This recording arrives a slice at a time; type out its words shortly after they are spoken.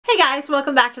guys,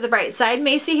 welcome back to The Bright Side.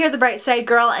 Macy here, the Bright Side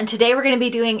Girl, and today we're going to be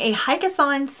doing a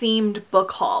HIKEATHON themed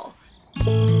book haul.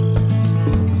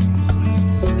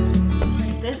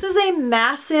 This is a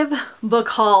massive book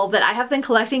haul that I have been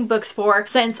collecting books for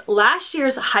since last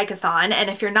year's HIKEATHON, and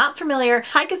if you're not familiar,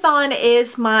 HIKEATHON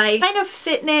is my kind of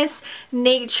fitness,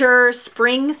 nature,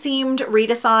 spring themed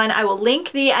readathon. I will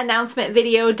link the announcement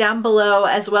video down below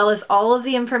as well as all of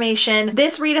the information.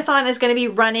 This readathon is going to be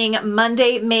running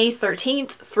Monday, May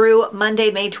 13th through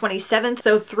Monday, May 27th,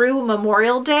 so through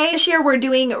Memorial Day. This year we're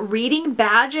doing reading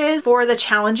badges for the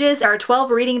challenges. There are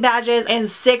 12 reading badges and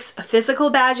 6 physical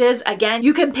badges. Again,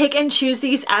 you can pick and choose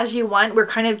these as you want. We're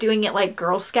kind of doing it like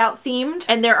Girl Scout themed,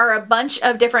 and there are a bunch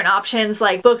of different options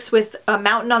like books with a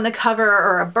mountain on the cover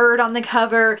or a bird on the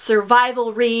cover,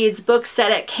 survival reads, books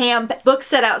set at camp, books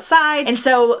set outside, and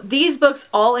so these books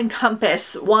all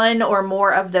encompass one or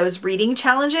more of those reading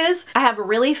challenges. I have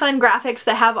really fun graphics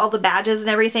that have all the badges and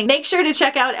everything. Make sure to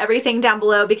check out everything down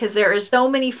below because there is so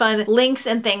many fun links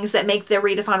and things that make the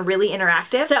readathon really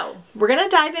interactive. So we're gonna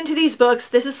dive into these books.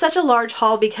 This is such a large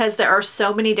haul because there are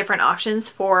so many different options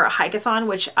for HIKEATHON,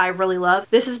 which I really love.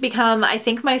 This has become, I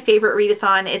think, my favorite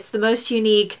readathon. It's the most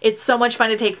unique. It's so much fun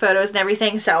to take photos and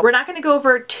everything. So we're not going to go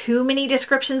over too many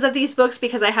descriptions of these books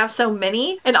because I have so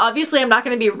many. And obviously I'm not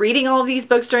going to be reading all of these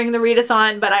books during the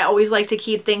readathon, but I always like to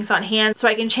keep things on hand so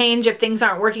I can change if things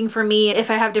aren't working for me,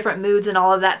 if I have different moods and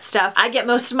all of that stuff. I get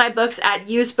most of my books at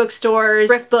used bookstores,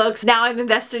 thrift books. Now I'm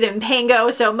invested in Pango,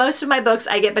 so most of my books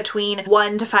I get between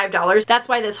 $1 to $5. That's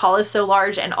why this haul is so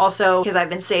large, and also because I've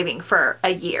been saving for a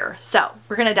year. So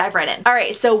we're gonna dive right in. All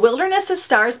right, so Wilderness of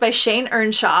Stars by Shane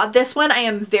Earnshaw. This one I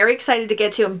am very excited to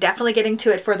get to. I'm definitely getting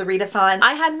to it for the readathon.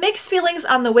 I had mixed feelings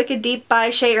on The Wicked Deep by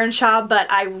Shane Earnshaw,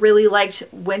 but I really liked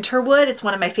Winterwood. It's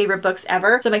one of my favorite books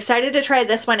ever. So I'm excited to try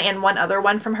this one and one other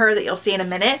one from her that you'll see in a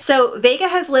minute. So Vega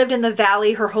has lived in the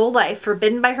valley her whole life,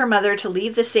 forbidden by her mother to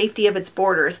leave the safety of its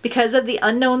borders because of the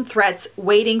unknown threats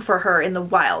waiting for her in the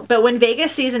wild. But when Vega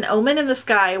sees an omen in the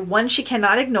sky, one she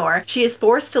cannot ignore, she is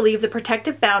forced to leave the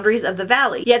protective boundaries of the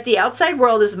valley. Yet the outside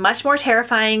world is much more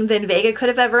terrifying than Vega could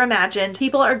have ever imagined.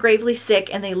 People are gravely sick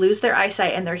and they lose their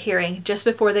eyesight and their hearing just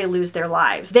before they lose their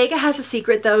lives. Vega has a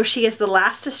secret though. She is the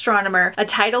last astronomer, a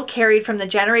title carried from the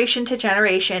generation to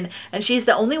generation, and she's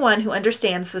the only one who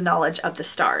understands the knowledge of the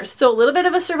stars. So a little bit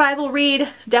of a survival read,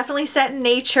 definitely set in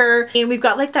nature, and we've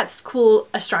got like that cool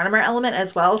astronomer element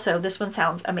as well, so this one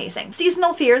sounds amazing.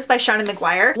 Seasonal Fears by Shauna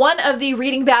McGuire. One of the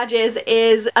reading badges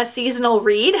is a seasonal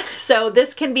read, so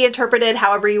this can be interpreted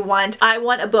however you want. I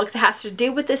want a book that has to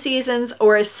do with the seasons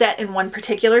or is set in one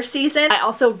particular season. I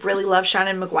also really love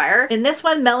Shauna McGuire. In this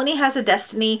one, Melanie has a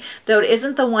destiny, though it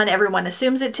isn't the one everyone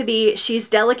assumes it to be. She's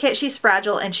delicate, she's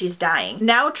fragile, and she's dying.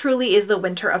 Now truly is the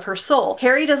winter of her soul.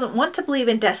 Harry doesn't want to believe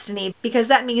in destiny because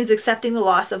that means accepting the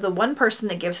loss of the one person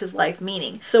that gives his life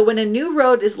meaning. So when a new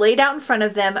road is laid out in front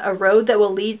of them, a road that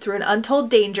will lead through an untold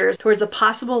dangers towards a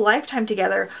possible lifetime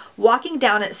together, walking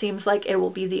down it seems like it will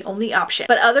be the only option.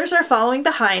 But others are following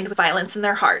behind with violence in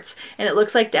their hearts, and it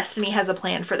looks like destiny has a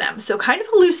plan for them. So kind of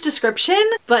a loose description,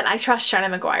 but I trust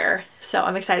Shauna McGuire, so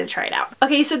I'm excited to try it out.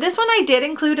 Okay, so this one I did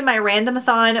include in my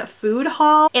Randomathon food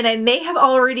haul, and I may have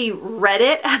already read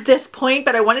it at this point,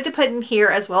 but I wanted to put in here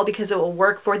as well because it will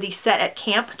work for the Set at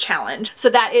Camp challenge. So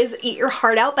that is Eat Your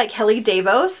Heart Out by Kelly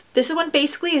Davos. This one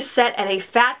basically is set at a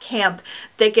fat camp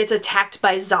that gets attacked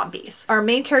by zombies. Our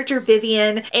main character,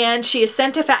 Vivian, and she is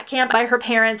sent to fat camp by her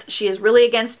parents. She is really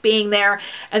against being there,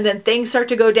 and then things start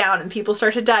to go down and people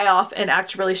start to die off and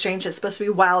act really strange. It's supposed to be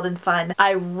wild and fun.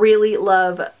 I really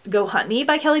love Go Hunt Me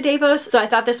by Kelly Davos, so I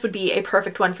thought this would be a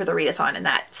perfect one for the readathon in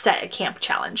that Set at Camp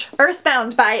challenge.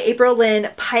 Earthbound by April Lynn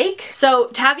Pike. So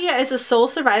Tavia is the sole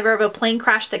survivor of a plane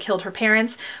crash that killed her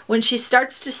parents. When she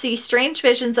starts to see strange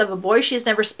visions of a boy she's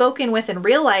never spoken with in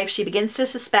real life, she begins to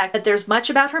suspect that there's much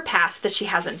about her past that she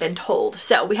hasn't been told.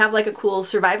 So we have like a cool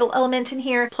survival element in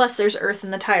here, plus there's Earth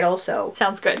in the title, so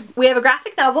sounds good. We have a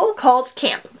graphic novel called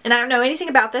Camp, and I don't know anything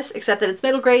about this except that it's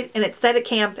middle grade and it's set at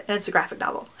camp and it's a graphic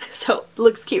novel, so it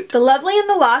looks cute. The Lovely and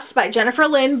the Lost by Jennifer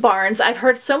Lynn Barnes. I've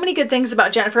heard so many good things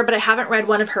about Jennifer, but I haven't read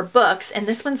one of her books, and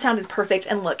this one sounded perfect.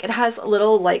 And look, it has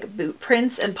little like boot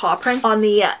prints and paw prints on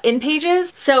the in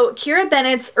pages. So Kira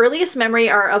Bennett's earliest memory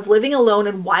are of living alone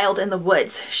and wild in the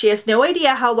woods. She has no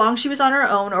idea how long she was on her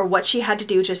own or what she had to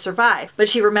do to survive, but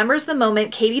she remembers the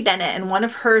moment Katie Bennett and one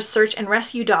of her search and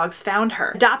rescue dogs found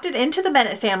her. Adopted into the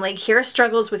Bennett family, Kira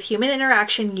struggles with human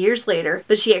interaction years later,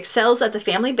 but she excels at the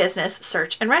family business,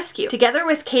 search and rescue. Together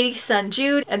with Katie's son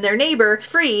Jude and their neighbor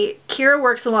Free, Kira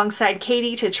works alongside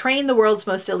Katie to train the world's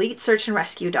most elite search and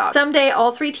rescue dog. Someday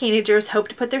all 3 teenagers hope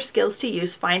to put their skills to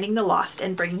use, finding the lost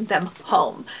and bringing them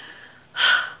home.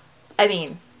 I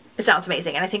mean, it sounds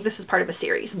amazing, and I think this is part of a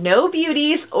series. No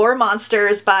Beauties or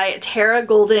Monsters by Tara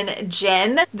Golden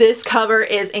Jen. This cover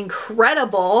is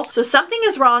incredible. So something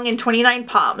is wrong in 29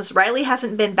 Palms. Riley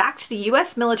hasn't been back to the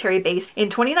US military base in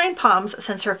 29 Palms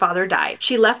since her father died.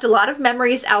 She left a lot of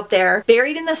memories out there,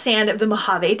 buried in the sand of the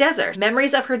Mojave Desert.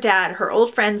 Memories of her dad, her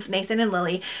old friends Nathan and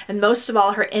Lily, and most of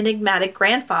all her enigmatic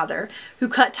grandfather, who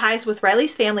cut ties with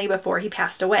Riley's family before he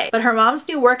passed away. But her mom's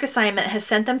new work assignment has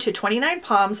sent them to 29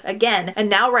 Palms again, and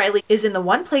now Riley is in the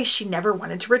one place she never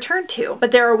wanted to return to.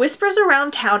 But there are whispers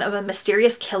around town of a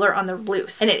mysterious killer on the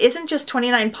loose. And it isn't just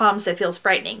 29 Palms that feels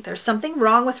frightening. There's something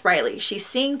wrong with Riley. She's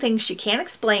seeing things she can't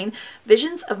explain,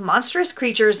 visions of monstrous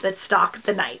creatures that stalk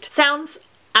the night. Sounds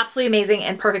absolutely amazing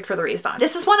and perfect for the readathon.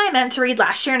 This is one I meant to read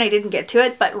last year and I didn't get to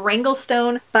it, but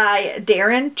Wranglestone by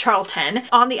Darren Charlton.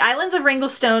 On the islands of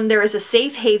Wranglestone, there is a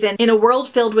safe haven in a world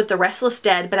filled with the restless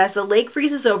dead, but as the lake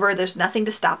freezes over, there's nothing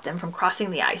to stop them from crossing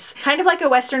the ice. Kind of like a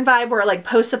Western vibe where like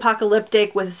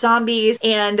post-apocalyptic with zombies,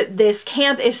 and this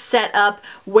camp is set up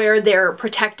where they're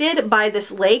protected by this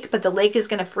lake, but the lake is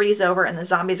going to freeze over and the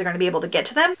zombies are going to be able to get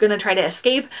to them. Going to try to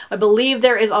escape. I believe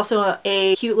there is also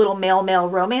a cute little male-male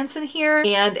romance in here,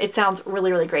 and it sounds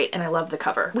really, really great, and I love the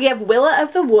cover. We have Willa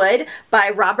of the Wood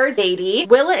by Robert Beatty.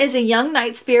 Willa is a young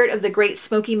night spirit of the Great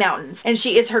Smoky Mountains, and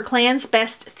she is her clan's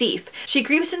best thief. She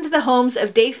creeps into the homes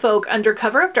of day folk under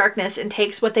cover of darkness and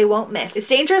takes what they won't miss. It's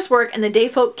dangerous work, and the day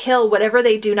folk kill whatever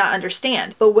they do not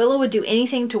understand, but Willa would do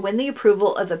anything to win the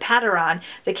approval of the Padaron,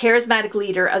 the charismatic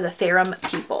leader of the Farum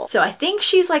people. So I think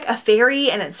she's like a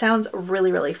fairy, and it sounds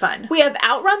really, really fun. We have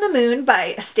Outrun the Moon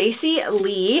by Stacy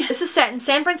Lee. This is set in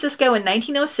San Francisco in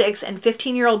 1906, and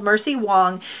 15-year-old Mercy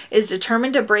Wong is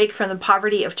determined to break from the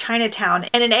poverty of Chinatown,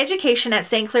 and an education at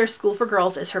St. Clair's School for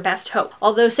Girls is her best hope.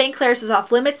 Although St. Clair's is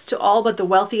off limits to all but the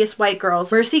wealthiest white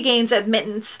girls, Mercy gains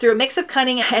admittance through a mix of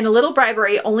cunning and a little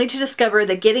bribery, only to discover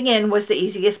that getting in was the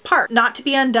easiest part, not to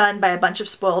be undone by a bunch of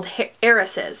spoiled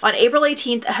heiresses. On April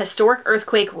 18th, a historic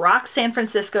earthquake rocks San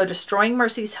Francisco, destroying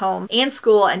Mercy's home and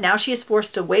school, and now she is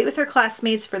forced to wait with her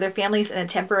classmates for their families in a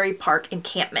temporary park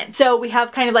encampment. So we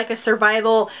have kind of like a survival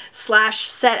slash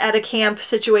set at a camp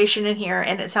situation in here,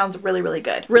 and it sounds really, really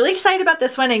good. Really excited about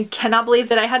this one and cannot believe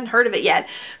that I hadn't heard of it yet.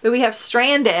 But we have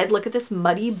Stranded, look at this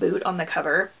muddy boot on the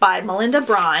cover, by Melinda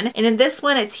Braun. And in this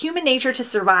one, it's human nature to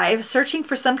survive, searching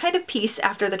for some kind of peace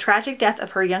after the tragic death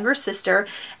of her younger sister.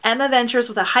 Emma ventures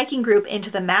with a hiking group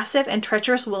into the massive and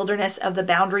treacherous wilderness of the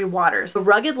Boundary Waters, a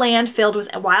rugged land filled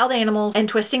with wild animals and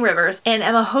twisting rivers, and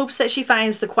Emma hopes that she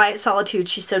finds the quiet solitude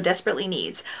she so desperately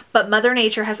needs. But Mother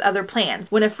Nature has other plans.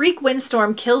 When a freak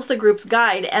windstorm kills the group's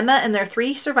guide, Emma and their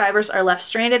 3 survivors are left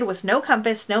stranded with no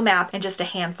compass, no map, and just a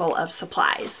handful of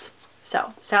supplies.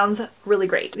 So, sounds really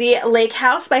great. The Lake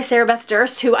House by Sarah Beth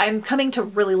Durst, who I'm coming to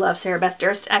really love Sarah Beth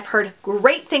Durst. I've heard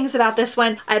great things about this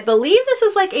one. I believe this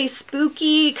is like a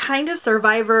spooky kind of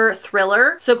survivor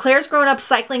thriller. So Claire's grown up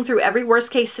cycling through every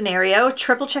worst case scenario,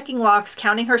 triple checking locks,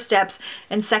 counting her steps,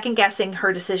 and second guessing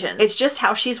her decisions. It's just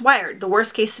how she's wired. The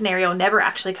worst case scenario never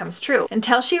actually comes true.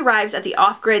 Until she arrives at the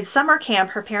off-grid summer camp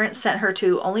her parents sent her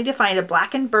to, only to find a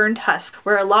blackened, burned husk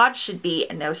where a lodge should be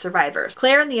and no survivors.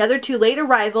 Claire and the other 2 late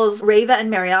arrivals, Reva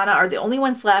and Mariana, are the only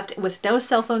ones left with no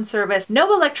cell phone service,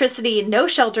 no electricity, no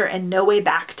shelter, and no way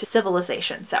back to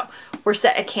civilization. So we're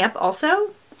set at camp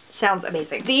also. Sounds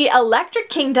amazing. The Electric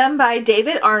Kingdom by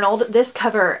David Arnold. This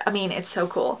cover, I mean, it's so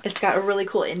cool. It's got a really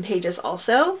cool in pages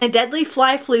also. A deadly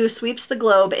fly flu sweeps the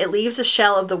globe. It leaves a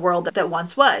shell of the world that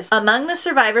once was. Among the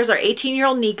survivors are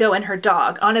 18-year-old Nico and her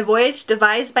dog. On a voyage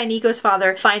devised by Nico's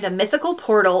father, find a mythical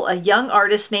portal, a young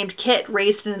artist named Kit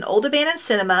raised in an old abandoned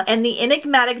cinema, and the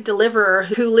enigmatic deliverer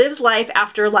who lives life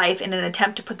after life in an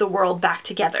attempt to put the world back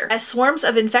together. As swarms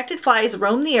of infected flies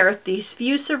roam the earth, these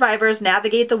few survivors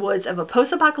navigate the woods of a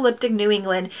post-apocalyptic New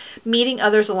England, meeting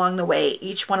others along the way,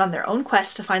 each one on their own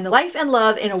quest to find the life and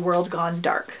love in a world gone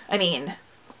dark. I mean,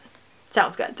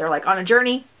 sounds good. They're like on a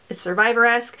journey. It's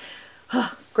Survivor-esque.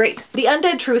 Great. The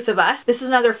Undead Truth of Us. This is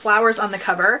another flowers on the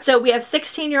cover. So we have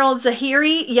 16-year-old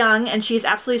Zahiri Young, and she's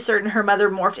absolutely certain her mother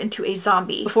morphed into a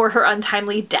zombie before her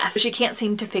untimely death. She can't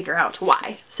seem to figure out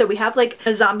why. So we have like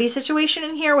a zombie situation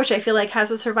in here, which I feel like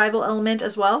has a survival element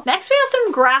as well. Next, we have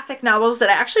some graphic novels that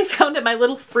I actually found in my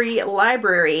little free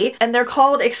library, and they're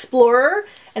called Explorer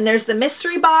And there's the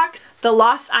mystery box, the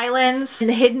Lost Islands, and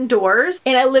the Hidden Doors.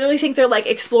 And I literally think they're like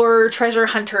explorer, treasure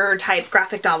hunter type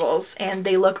graphic novels, and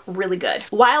they look really good.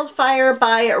 Wildfire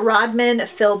by Rodman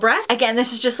Philbreath. Again,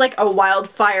 this is just like a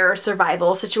wildfire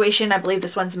survival situation. I believe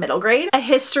this one's middle grade. A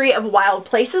History of Wild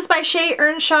Places by Shay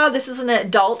Earnshaw. This is an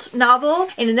adult novel.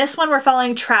 And in this one, we're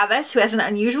following Travis, who has an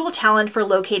unusual talent for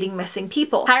locating missing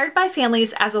people. Hired by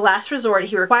families as a last resort,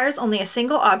 he requires only a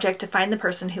single object to find the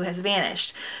person who has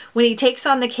vanished. When he takes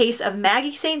on the case of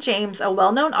Maggie St. James, a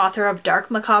well-known author of dark,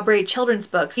 macabre children's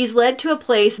books, he's led to a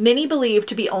place many believe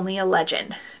to be only a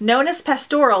legend. Known as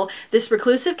Pastoral, this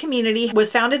reclusive community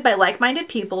was founded by like-minded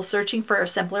people searching for a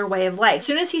simpler way of life. As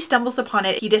soon as he stumbles upon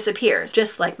it, he disappears,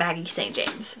 just like Maggie St.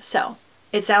 James. So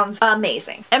it sounds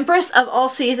amazing. Empress of All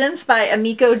Seasons by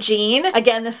Amiko Jean.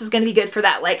 Again, this is going to be good for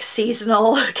that like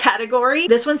seasonal category.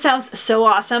 This one sounds so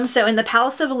awesome. So in the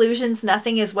Palace of Illusions,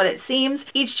 nothing is what it seems.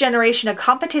 Each generation, a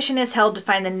competition is held to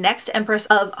find the next Empress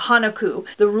of Hanaku.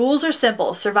 The rules are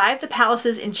simple. Survive the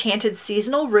palace's enchanted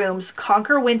seasonal rooms,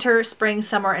 conquer winter, spring,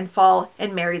 summer, and fall,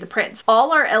 and marry the prince.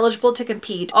 All are eligible to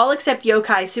compete, all except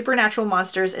yokai, supernatural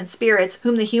monsters, and spirits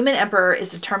whom the human emperor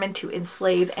is determined to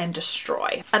enslave and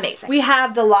destroy. Amazing. We have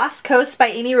The Lost Coast by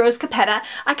Amy Rose Capetta.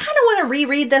 I kind of want to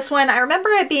reread this one. I remember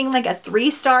it being like a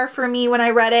 3-star for me when I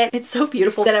read it. It's so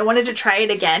beautiful that I wanted to try it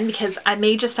again because I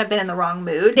may just have been in the wrong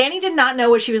mood. Danny did not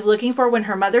know what she was looking for when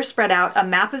her mother spread out a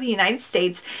map of the United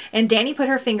States and Danny put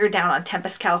her finger down on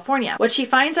Tempest, California. What she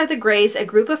finds are the Greys, a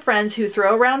group of friends who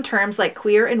throw around terms like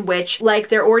queer and witch like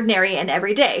they're ordinary and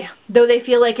everyday, though they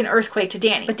feel like an earthquake to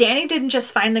Danny. But Danny didn't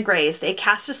just find the Greys. They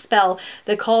cast a spell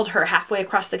that called her halfway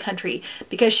across the country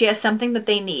because she has something that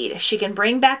they need. She can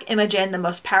bring back Imogen, the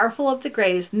most powerful of the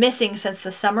Greys, missing since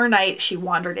the summer night she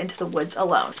wandered into the woods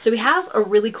alone. So we have a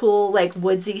really cool like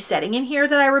woodsy setting in here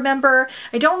that I remember.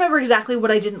 I don't remember exactly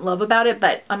what I didn't love about it,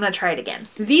 but I'm gonna try it again.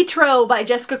 Vitro by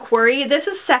Jessica Quarry. This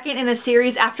is second in a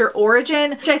series after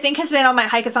Origin, which I think has been on my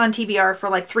HIKEATHON TBR for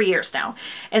like 3 years now.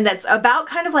 And that's about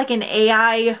kind of like an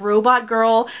AI robot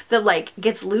girl that like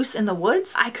gets loose in the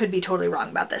woods. I could be totally wrong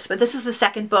about this, but this is the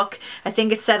second book. I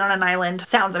think it's set on an island.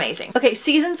 Sounds amazing. Okay,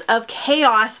 Seasons of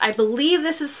Chaos. I believe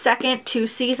this is second to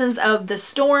Seasons of the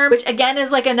Storm, which again is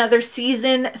like another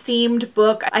season themed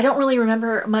book. I don't really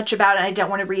remember much about it. I don't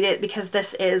want to read it because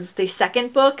this is the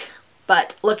second book,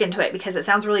 but look into it because it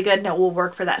sounds really good and it will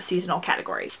work for that seasonal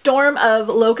category. Storm of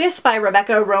Locusts by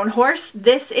Rebecca Roanhorse.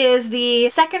 This is the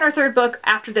second or third book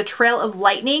after The Trail of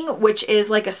Lightning, which is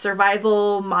like a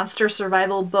survival, monster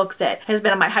survival book that has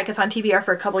been on my HIKEATHON TBR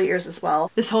for a couple years as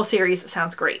well. This whole series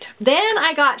sounds great. Then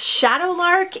I got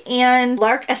Shadowlark and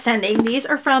Lark Ascending. These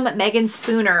are from Megan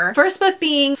Spooner. First book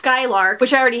being Skylark,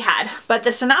 which I already had, but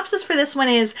the synopsis for this one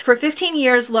is, for 15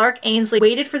 years, Lark Ainsley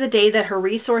waited for the day that her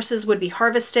resources would be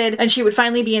harvested and she would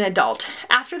finally be an adult.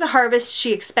 After the harvest,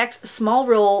 she expects a small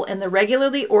role in the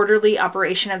regularly orderly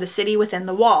operation of the city within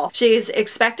the wall. She is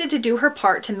expected to do her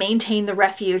part to maintain the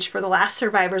refuge for the last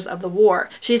survivors of the war.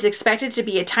 She is expected to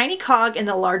be a tiny cog in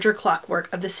the larger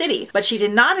clockwork of the city, but she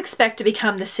did not expect to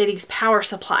become the city's power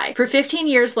supply. For 15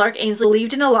 years, Lark Ainsley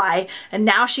believed in a lie, and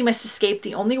now she must escape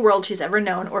the only world she's ever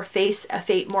known or face a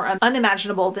fate more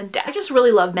unimaginable than death. I just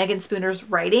really love Megan Spooner's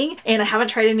writing, and I haven't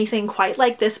tried anything quite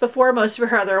like this before. Most of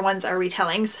her other ones are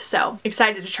retellings, so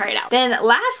excited to try it out. Then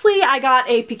lastly, I got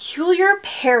A Peculiar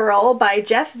Peril by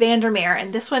Jeff Vandermeer,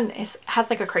 and this one has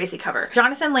like a crazy cover.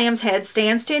 Jonathan Lamb's head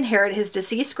stands to inherit his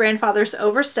deceased grandfather's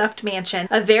overstuffed mansion,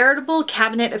 a veritable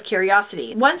cabinet of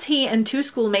curiosity. Once he and 2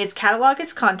 schoolmates catalog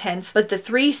its contents, but the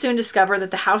 3 soon discover that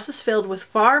the house is filled with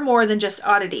far more than just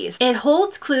oddities. It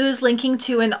holds clues linking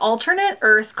to an alternate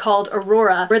Earth called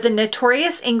Aurora, where the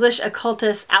notorious English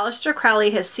occultist Aleister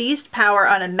Crowley has seized power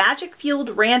on a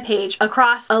magic-fueled rampage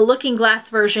across a looking-glass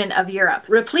version of Europe.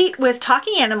 Replete with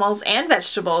talking animals and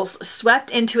vegetables, swept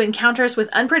into encounters with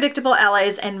unpredictable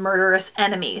allies and murderous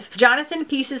enemies, Jonathan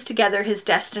pieces together his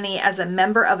destiny as a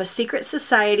member of a secret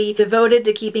society devoted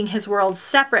to keeping his world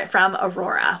separate from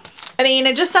Aurora. I mean,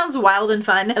 it just sounds wild and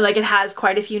fun, and like it has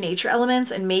quite a few nature elements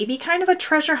and maybe kind of a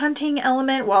treasure hunting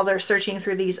element while they're searching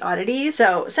through these oddities.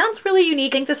 So sounds really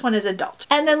unique. I think this one is adult.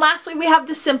 And then lastly, we have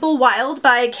The Simple Wild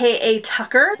by K.A.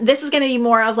 Tucker. This is going to be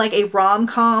more of like a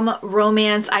rom-com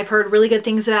romance. I've heard really good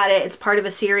things about it. It's part of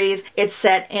a series. It's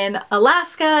set in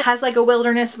Alaska, has like a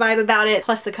wilderness vibe about it,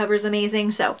 plus the cover's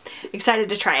amazing, so excited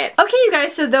to try it. Okay, you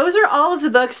guys, so those are all of the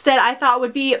books that I thought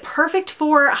would be perfect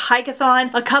for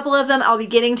HIKEATHON. A couple of them I'll be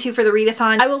getting to for the the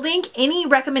readathon. I will link any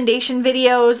recommendation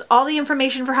videos, all the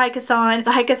information for HIKEATHON,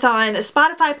 the HIKEATHON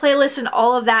Spotify playlist, and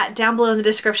all of that down below in the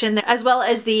description, as well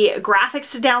as the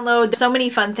graphics to download. So many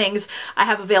fun things I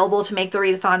have available to make the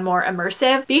readathon more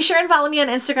immersive. Be sure and follow me on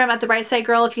Instagram at The Bright Side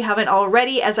Girl if you haven't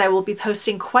already, as I will be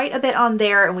posting quite a bit on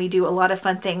there, and we do a lot of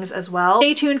fun things as well.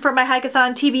 Stay tuned for my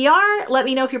HIKEATHON TBR. Let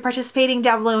me know if you're participating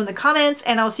down below in the comments,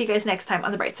 and I'll see you guys next time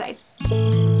on The Bright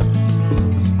Side.